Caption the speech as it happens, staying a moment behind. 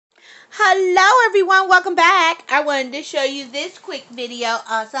Hello everyone, welcome back. I wanted to show you this quick video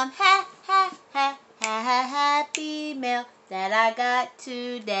of some happy mail that I got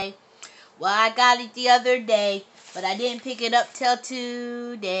today. Well, I got it the other day, but I didn't pick it up till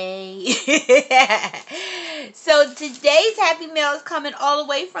today. So today's happy mail is coming all the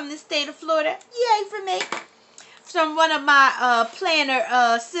way from the state of Florida. Yay for me. From one of my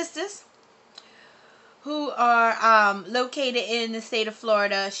planner sisters who are located in the state of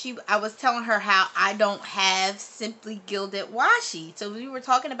Florida. I was telling her how I don't have Simply Gilded washi. So we were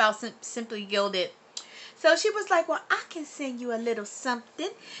talking about Simply Gilded. So she was like, well, I can send you a little something.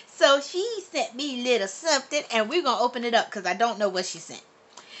 So she sent me a little something, and we're going to open it up because I don't know what she sent.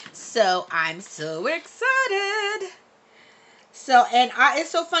 So I'm so excited. So, and it's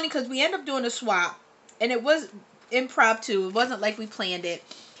so funny because we ended up doing a swap, and it was impromptu. It wasn't like we planned it.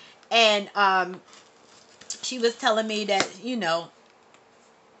 And, she was telling me that, you know,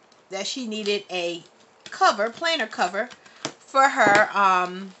 that she needed a planner cover for her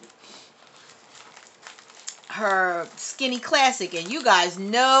Skinny Classic. And you guys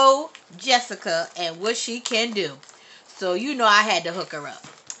know Jessica and what she can do. So, you know, I had to hook her up.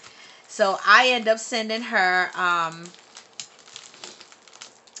 So, I end up sending her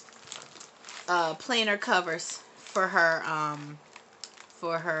planner covers for her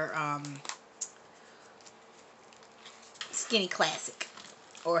Skinny Classic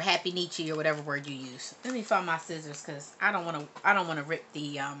or Happy Nietzsche or whatever word you use. Let me find my scissors because I don't want to rip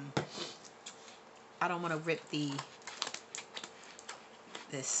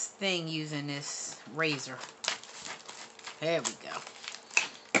this thing using this razor. There we go.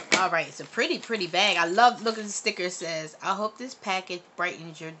 All right, it's a pretty bag. I love looking at the sticker. It says, I hope this package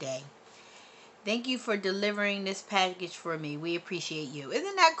brightens your day. Thank you for delivering this package for me. We appreciate you.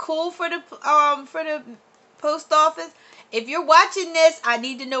 Isn't that cool for the post office? If you're watching this, I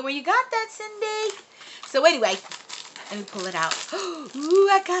need to know where you got that, Cyndi. So anyway, let me pull it out. Ooh,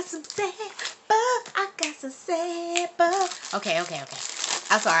 I got some sample. I got some sample. Okay. I'm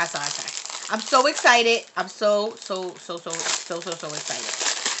sorry. I'm so excited. I'm so excited.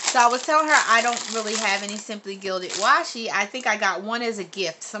 So I was telling her I don't really have any Simply Gilded washi. I think I got one as a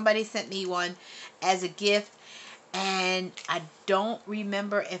gift. Somebody sent me one as a gift, and I don't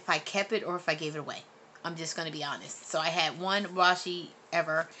remember if I kept it or if I gave it away. I'm just going to be honest. So I had one washi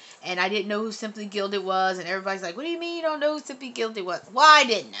ever, and I didn't know who Simply Gilded was, and everybody's like, what do you mean you don't know who Simply Gilded was? Well, I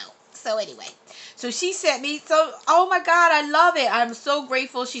didn't know. So anyway, so she sent me, so, oh my God, I love it. I'm so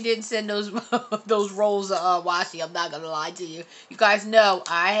grateful she didn't send those those rolls of washi. I'm not going to lie to you. You guys know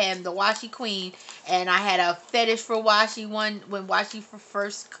I am the washi queen, and I had a fetish for washi when washi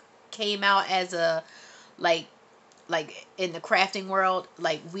first came out as a, like in the crafting world.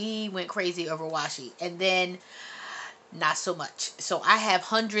 Like, we went crazy over washi, and then not so much. So I have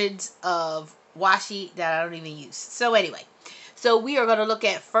hundreds of washi that I don't even use. So anyway, so we are going to look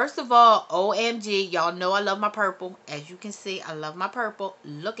at, first of all, OMG, y'all know I love my purple. As you can see, I love my purple.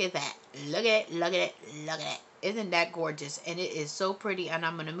 Look at that. Look at it. Isn't that gorgeous? And it is so pretty, and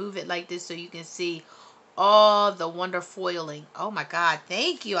I'm going to move it like this so you can see all the wonder foiling. Oh my God,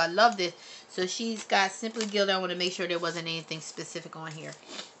 thank you. I love this. So she's got Simply Gilded. I want to make sure there wasn't anything specific on here.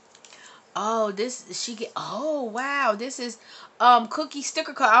 Oh, oh wow, this is Cookie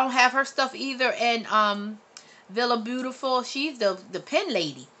Sticker Card. I don't have her stuff either. And Villa Beautiful, she's the pen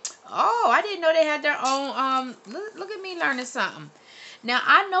lady. Oh, I didn't know they had their own look at me learning something. Now,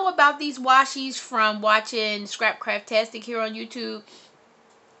 I know about these washis from watching Scrap Craftastic here on YouTube.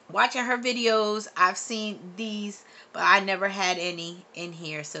 Watching her videos, I've seen these, but I never had any in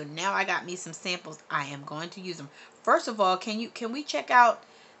here. So now I got me some samples. I am going to use them. First of all, can we check out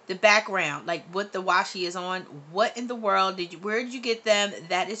the background, like what the washi is on? What in the world where did you get them?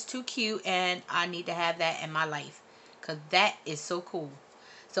 That is too cute, and I need to have that in my life because that is so cool.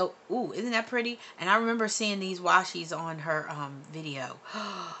 So, ooh, isn't that pretty? And I remember seeing these washis on her video.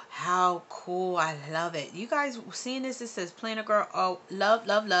 How cool. I love it. You guys seeing this? It says Planner Girl. Oh,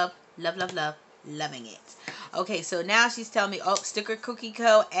 loving it. Okay, so now she's telling me, oh, Sticker Cookie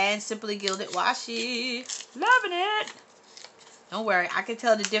Co. and Simply Gilded washi. Loving it. Don't worry, I can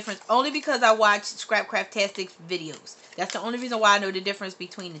tell the difference only because I watch Scrap Craftastic videos. That's the only reason why I know the difference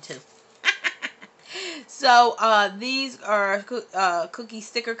between the two. So, these are Cookie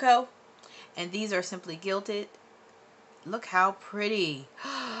Sticker Co. And these are Simply Gilded. Look how pretty.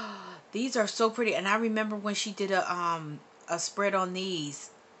 These are so pretty. And I remember when she did a spread on these.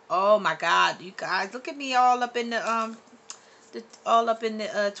 Oh my God, you guys, look at me all up in the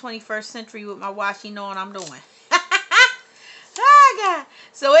 21st century with my washi knowing I'm doing. Oh God.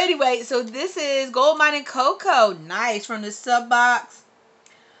 So anyway, so this is Gold Mine and Cocoa. Nice, from the sub box.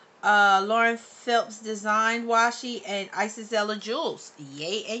 Lauren Phelps designed washi and Isabella Jewels.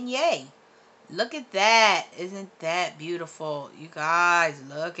 Yay and yay. Look at that. Isn't that beautiful? You guys,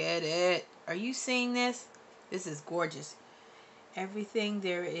 look at it. Are you seeing this? This is gorgeous. Everything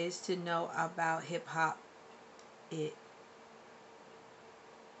there is to know about hip hop.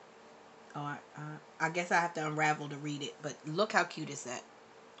 I guess I have to unravel to read it, but look how cute is that.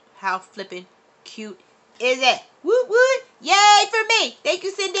 How flippin' cute is it? Woot woot! Yay for me! Thank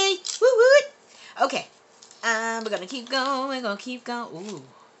you, Cyndi. Woot woot! Okay, we're gonna keep going. We're gonna keep going. Ooh,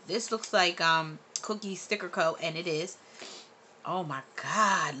 this looks like Cookie Sticker Co. And it is. Oh my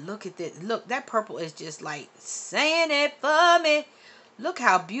God! Look at this. Look, that purple is just like saying it for me. Look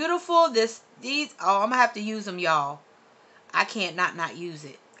how beautiful these. Oh, I'm gonna have to use them, y'all. I can't not use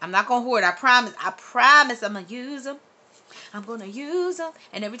it. I'm not gonna hoard. I promise. I promise. I'm gonna use them. I'm gonna use them.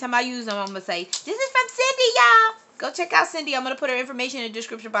 And every time I use them, I'm gonna say, "This is from Cyndi, y'all." Go check out Cyndi. I'm gonna put her information in the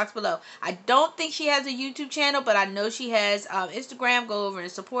description box below. I don't think she has a YouTube channel, but I know she has Instagram. Go over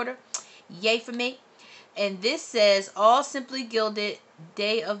and support her. Yay for me. And this says, all Simply Gilded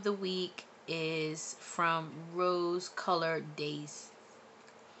day of the week is from Rose Colored Days.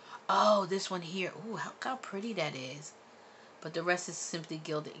 Oh, this one here. Ooh, look how pretty that is. But the rest is Simply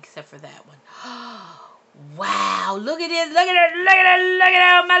Gilded except for that one. Wow, look at this. Look at it. Look at it. Look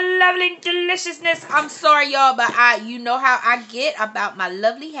at it. My lovely deliciousness. I'm sorry, y'all, but you know how I get about my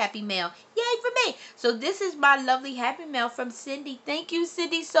lovely Happy Mail. Yay for me. So this is my lovely Happy Mail from Cyndi. Thank you,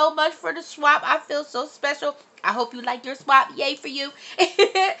 Cyndi, so much for the swap. I feel so special. I hope you like your swap. Yay for you.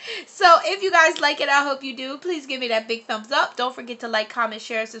 So if you guys like it, I hope you do. Please give me that big thumbs up. Don't forget to like, comment,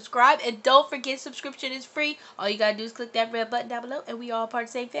 share, and subscribe. And don't forget, subscription is free. All you got to do is click that red button down below. And we all part of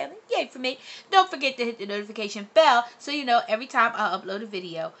the same family. Yay for me. Don't forget to hit the notification bell so you know every time I upload a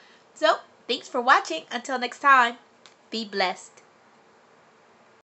video. So thanks for watching. Until next time, be blessed.